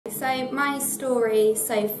So my story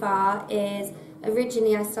so far is,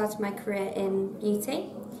 originally I started my career in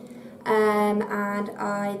beauty, and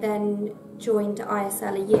I then joined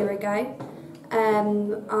ISL a year ago.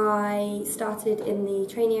 I started in the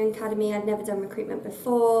training academy. I'd never done recruitment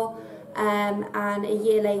before, and a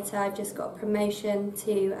year later I've just got a promotion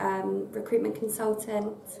to recruitment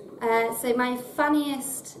consultant. So my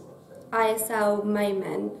funniest ISL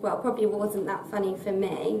moment, well, probably wasn't that funny for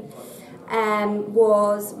me,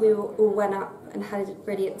 was we all went up and had a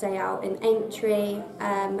brilliant day out in Aintree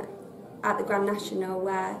at the Grand National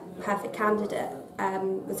where Perfect Candidate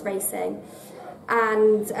was racing.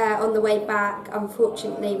 And on the way back,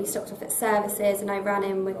 unfortunately, we stopped off at services and I ran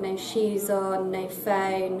in with no shoes on, no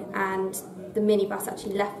phone, and the minibus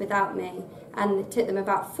actually left without me. And it took them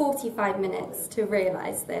about 45 minutes to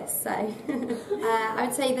realise this. So I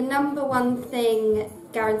would say the number one thing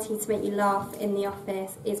guaranteed to make you laugh in the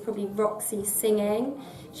office is probably Roxy singing.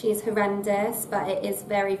 She is horrendous, but it is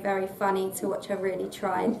very, very funny to watch her really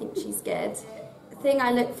try and think she's good. The thing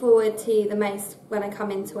I look forward to the most when I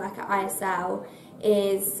come into work at ISL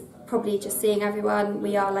is probably just seeing everyone.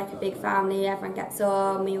 We are like a big family, everyone gets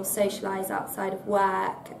on, we all socialise outside of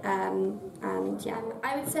work, and yeah.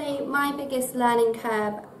 I would say my biggest learning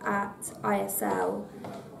curve at ISL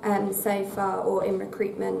so far, or in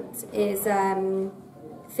recruitment, is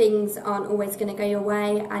things aren't always going to go your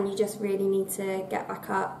way and you just really need to get back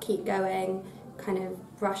up, keep going, kind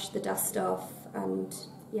of brush the dust off, and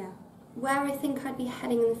yeah. Where I think I'd be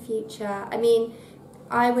heading in the future, I mean,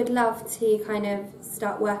 I would love to kind of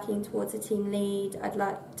start working towards a team lead. I'd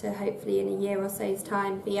like to hopefully in a year or so's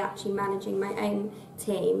time be actually managing my own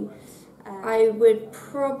team. I would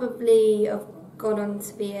probably have gone on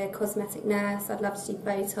to be a cosmetic nurse. I'd love to do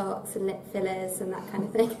Botox and lip fillers and that kind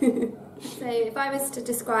of thing. So if I was to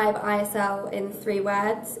describe ISL in 3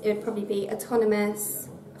 words, it would probably be autonomous,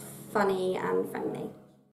 funny and friendly.